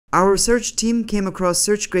Our research team came across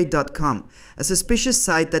searchgrade.com, a suspicious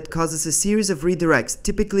site that causes a series of redirects,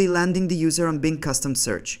 typically landing the user on Bing custom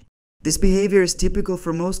search. This behavior is typical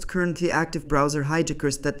for most currently active browser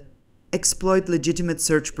hijackers that exploit legitimate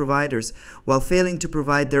search providers while failing to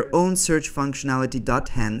provide their own search functionality.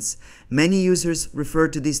 Hence, many users refer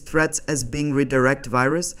to these threats as Bing redirect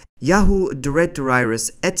virus, Yahoo direct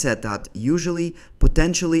virus, etc. Usually,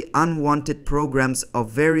 potentially unwanted programs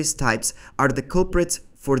of various types are the culprits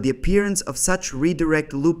for the appearance of such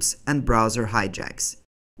redirect loops and browser hijacks.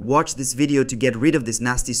 Watch this video to get rid of this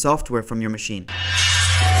nasty software from your machine.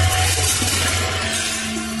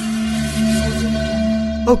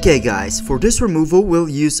 Okay guys, for this removal we'll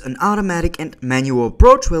use an automatic and manual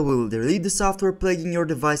approach where we'll delete the software plaguing your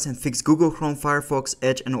device and fix Google Chrome, Firefox,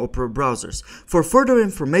 Edge and Opera browsers. For further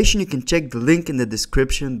information you can check the link in the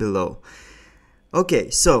description below.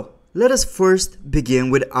 Okay, so let us first begin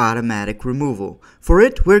with automatic removal. For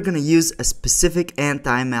it, we're gonna use a specific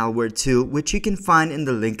anti-malware tool which you can find in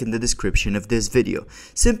the link in the description of this video.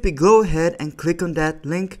 Simply go ahead and click on that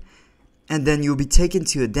link and then you'll be taken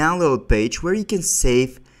to a download page where you can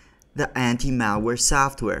save the anti-malware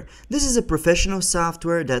software. This is a professional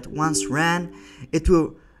software that once ran, it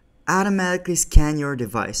will automatically scan your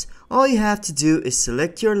device. All you have to do is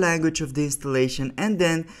select your language of the installation and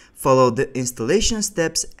then follow the installation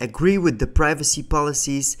steps, agree with the privacy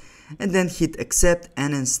policies, and then hit accept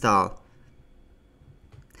and install.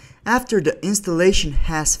 After the installation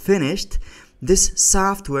has finished, this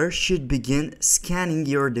software should begin scanning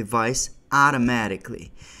your device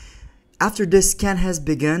automatically. After this scan has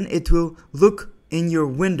begun, it will look in your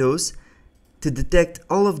Windows to detect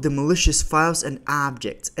all of the malicious files and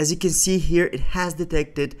objects. As you can see here, it has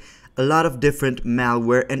detected a lot of different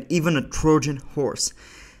malware and even a Trojan horse.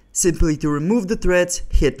 Simply to remove the threads,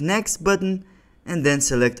 hit next button and then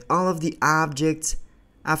select all of the objects,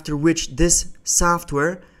 after which this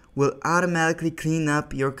software will automatically clean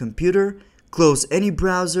up your computer, close any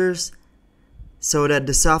browsers so that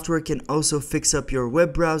the software can also fix up your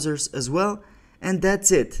web browsers as well. And that's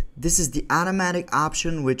it. This is the automatic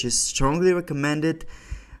option which is strongly recommended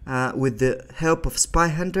with the help of Spy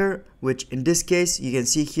Hunter, which in this case you can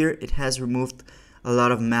see here it has removed a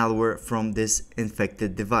lot of malware from this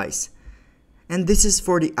infected device. And this is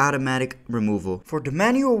for the automatic removal. For the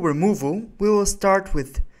manual removal, we will start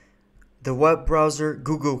with the web browser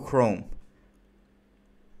Google Chrome.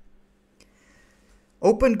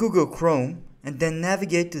 Open Google Chrome and then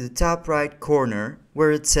navigate to the top right corner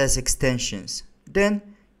where it says extensions. Then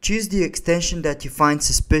choose the extension that you find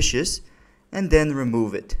suspicious and then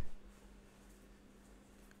remove it.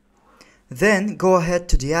 Then go ahead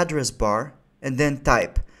to the address bar and then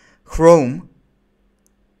type Chrome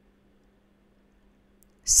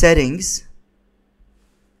settings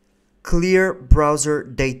clear browser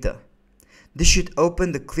data. This should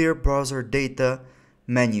open the clear browser data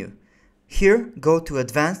menu. Here, go to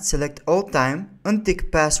Advanced, select All Time,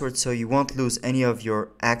 untick Password so you won't lose any of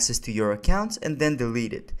your access to your accounts, and then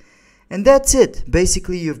delete it. And that's it.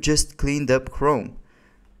 Basically, you've just cleaned up Chrome.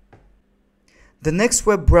 The next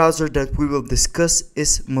web browser that we will discuss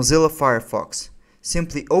is Mozilla Firefox.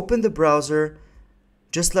 Simply open the browser,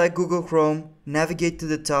 just like Google Chrome, navigate to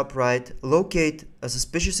the top right, locate a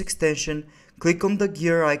suspicious extension, click on the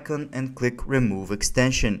gear icon and click Remove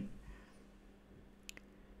Extension.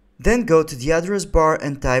 Then go to the address bar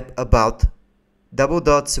and type About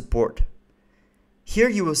 /support. Here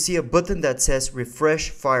you will see a button that says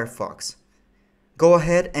Refresh Firefox. Go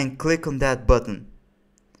ahead and click on that button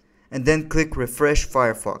and then click Refresh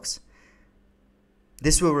Firefox.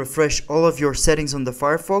 This will refresh all of your settings on the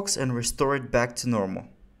Firefox and restore it back to normal.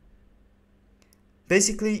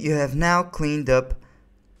 Basically, you have now cleaned up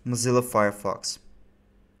Mozilla Firefox.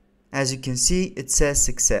 As you can see, it says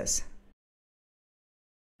success.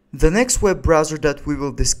 The next web browser that we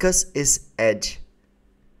will discuss is Edge.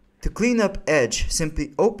 To clean up Edge,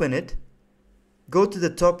 simply open it, go to the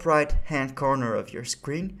top right hand corner of your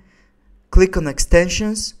screen, click on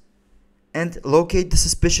Extensions, and locate the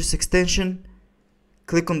suspicious extension,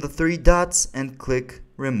 click on the three dots and click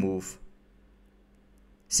Remove.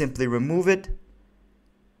 Simply remove it.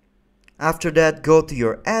 After that, go to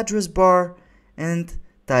your address bar and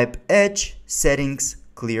type Edge settings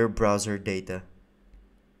clear browser data.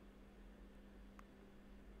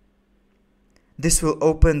 This will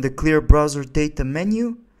open the clear browser data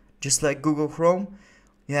menu, just like Google Chrome.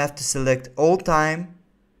 You have to select all time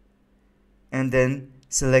and then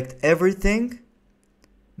select everything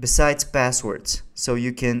besides passwords, so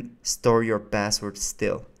you can store your passwords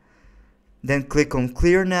still. Then click on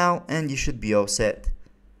clear now and you should be all set.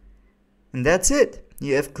 And that's it.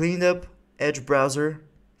 You have cleaned up Edge browser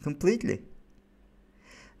completely.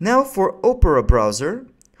 Now for Opera browser,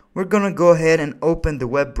 we're gonna go ahead and open the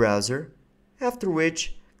web browser, after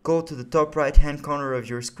which go to the top right hand corner of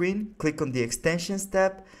your screen, click on the Extensions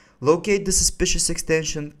tab, locate the suspicious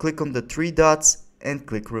extension, click on the three dots and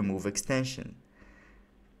click Remove Extension.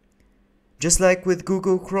 Just like with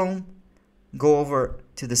Google Chrome, go over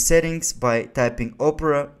to the settings by typing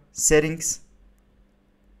Opera Settings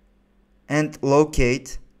and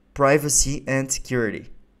locate Privacy and Security.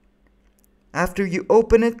 After you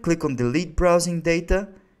open it, click on Delete Browsing Data,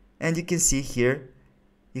 and you can see here,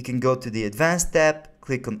 you can go to the Advanced tab,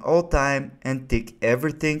 click on All Time and tick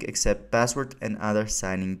everything except password and other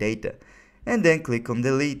signing data, and then click on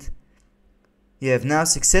Delete. You have now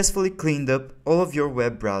successfully cleaned up all of your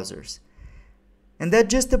web browsers. And that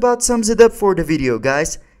just about sums it up for the video,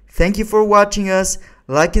 guys. Thank you for watching us.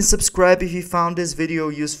 Like and subscribe if you found this video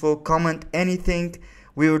useful. Comment anything.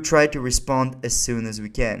 We will try to respond as soon as we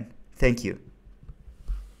can. Thank you.